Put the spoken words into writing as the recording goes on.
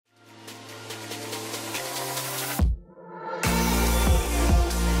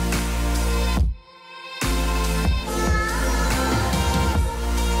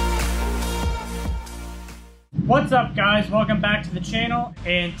What's up guys, welcome back to the channel.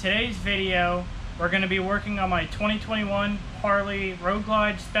 In today's video we're going to be working on my 2021 Harley Road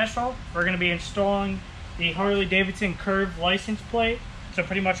Glide Special. We're going to be installing the Harley Davidson curved license plate. So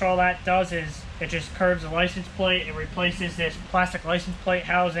pretty much all that does is it just curves the license plate. It replaces this plastic license plate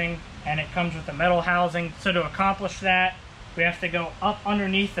housing and it comes with the metal housing. So to accomplish that we have to go up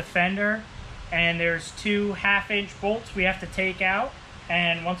underneath the fender, and there's two 1/2-inch bolts we have to take out,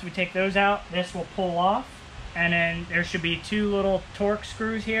 and once we take those out this will pull off. And then there should be two little torque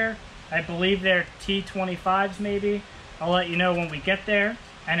screws here. I believe they're T25s maybe. I'll let you know when we get there.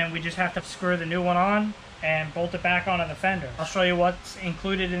 And then we just have to screw the new one on and bolt it back onto the fender. I'll show you what's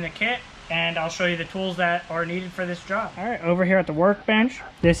included in the kit, and I'll show you the tools that are needed for this job. All right, over here at the workbench,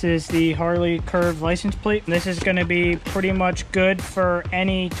 this is the Harley curved license plate. This is gonna be pretty much good for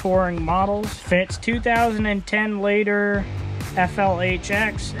any touring models. Fits 2010 later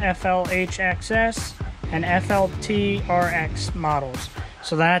FLHX, FLHXS, and FLTRXS models.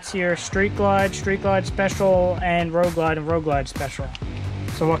 So that's your Street Glide Special, and Road Glide Special.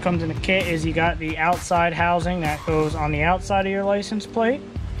 So what comes in the kit is you got the outside housing that goes on the outside of your license plate.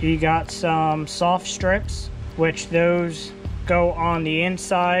 You got some soft strips, which those go on the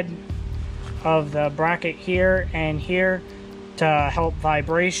inside of the bracket here and here to help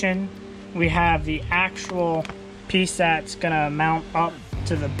vibration. We have the actual piece that's gonna mount up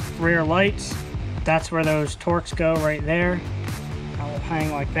to the rear lights. That's where those Torx go, right there. That will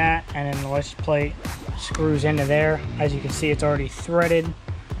hang like that, and then the license plate screws into there. As you can see, it's already threaded.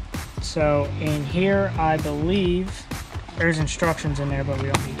 So in here, I believe there's instructions in there, but we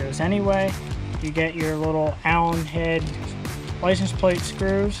don't need those anyway. You get your little Allen head license plate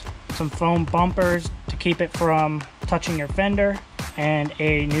screws, some foam bumpers to keep it from touching your fender, and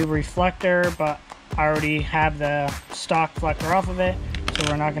a new reflector, but I already have the stock reflector off of it,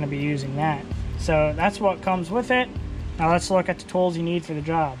 so we're not going to be using that. So that's what comes with it. Now let's look at the tools you need for the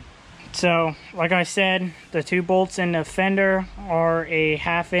job. So like I said, the two bolts in the fender are a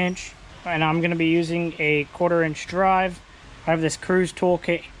 1/2-inch, and I'm going to be using a 1/4-inch drive. I have this cruise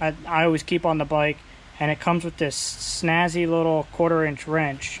toolkit I always keep on the bike, and it comes with this snazzy little 1/4-inch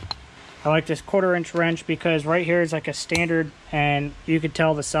wrench. I like this 1/4-inch wrench because right here is like a standard, and you could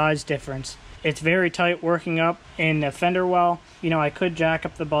tell the size difference. It's very tight working up in the fender well. You know, I could jack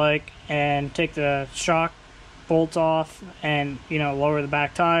up the bike and take the shock bolts off and, you know, lower the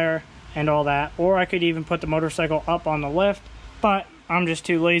back tire and all that. Or I could even put the motorcycle up on the lift, but I'm just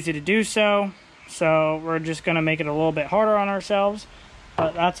too lazy to do so. So we're just gonna make it a little bit harder on ourselves,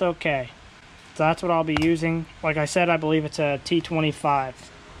 but that's okay. So that's what I'll be using. Like I said, I believe it's a T25.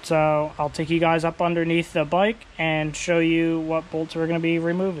 So I'll take you guys up underneath the bike and show you what bolts we're gonna be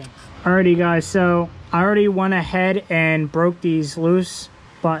removing. Alrighty guys, so I already went ahead and broke these loose,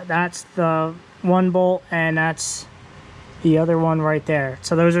 but that's the one bolt and that's the other one right there.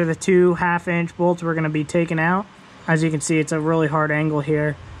 So those are the two 1/2-inch bolts we're gonna be taking out. As you can see, it's a really hard angle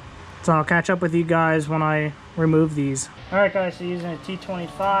here. So I'll catch up with you guys when I remove these. Alright guys, so using a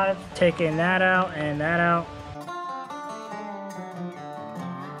T25, taking that out and that out.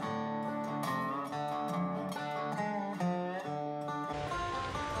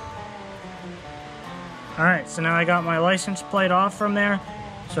 Alright, so now I got my license plate off from there.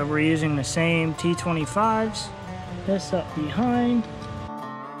 So we're using the same T25s. This up behind.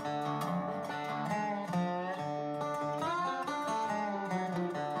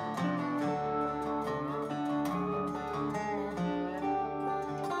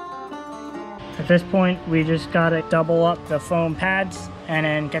 At this point, we just gotta double up the foam pads and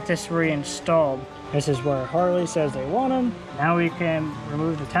then get this reinstalled. This is where Harley says they want them. Now we can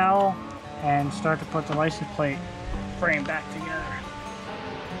remove the towel and start to put the license plate frame back together.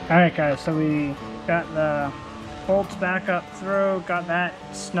 Alright guys, so we got the bolts back up through, got that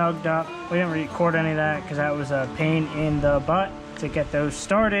snugged up. We didn't record any of that because that was a pain in the butt to get those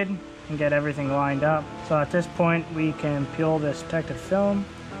started and get everything lined up. So at this point we can peel this protective film,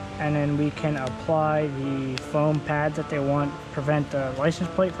 and then we can apply the foam pads that they want to prevent the license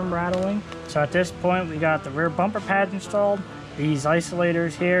plate from rattling. So at this point we got the rear bumper pads installed, these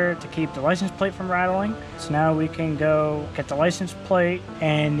isolators here to keep the license plate from rattling. So now we can go get the license plate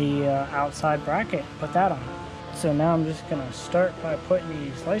and the outside bracket, put that on. So now I'm just gonna start by putting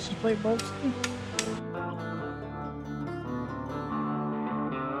these license plate bolts in.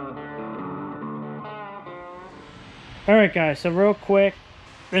 Alright guys, so real quick,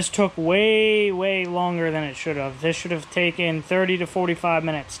 this took way longer than it should have. This should have taken 30 to 45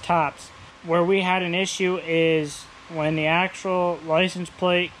 minutes tops. Where we had an issue is when the actual license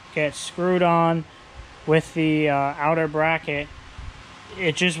plate gets screwed on with the outer bracket,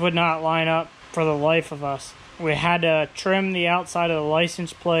 it just would not line up for the life of us. We had to trim the outside of the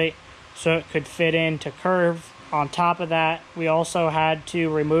license plate so it could fit into curve. On top of that, we also had to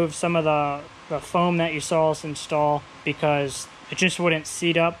remove some of the foam that you saw us install because it just wouldn't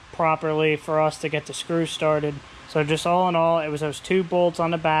seat up properly for us to get the screw started. So just all in all, it was those 2 bolts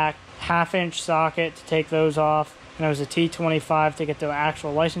on the back, 1/2-inch socket to take those off, and it was a T25 to get the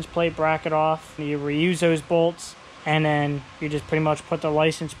actual license plate bracket off. You reuse those bolts, and then you just pretty much put the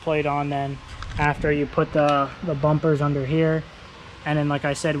license plate on then after you put the bumpers under here. And then, like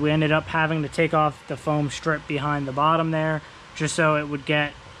I said, we ended up having to take off the foam strip behind the bottom there just so it would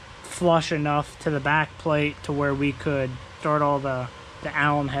get flush enough to the back plate to where we could start all the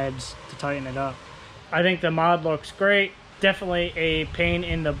Allen heads to tighten it up. I think the mod looks great. Definitely a pain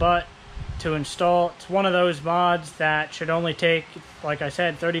in the butt to install. It's one of those mods that should only take, like I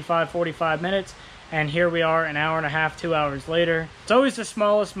said, 35-45 minutes. And here we are an hour and a half, 2 hours later. It's always the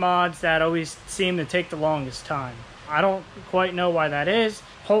smallest mods that always seem to take the longest time. I don't quite know why that is.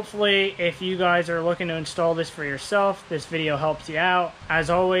 Hopefully, if you guys are looking to install this for yourself, this video helps you out. As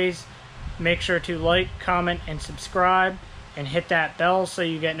always, make sure to like, comment, and subscribe, and hit that bell so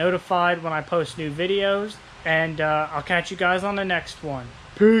you get notified when I post new videos. And I'll catch you guys on the next one.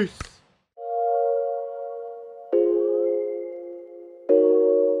 Peace!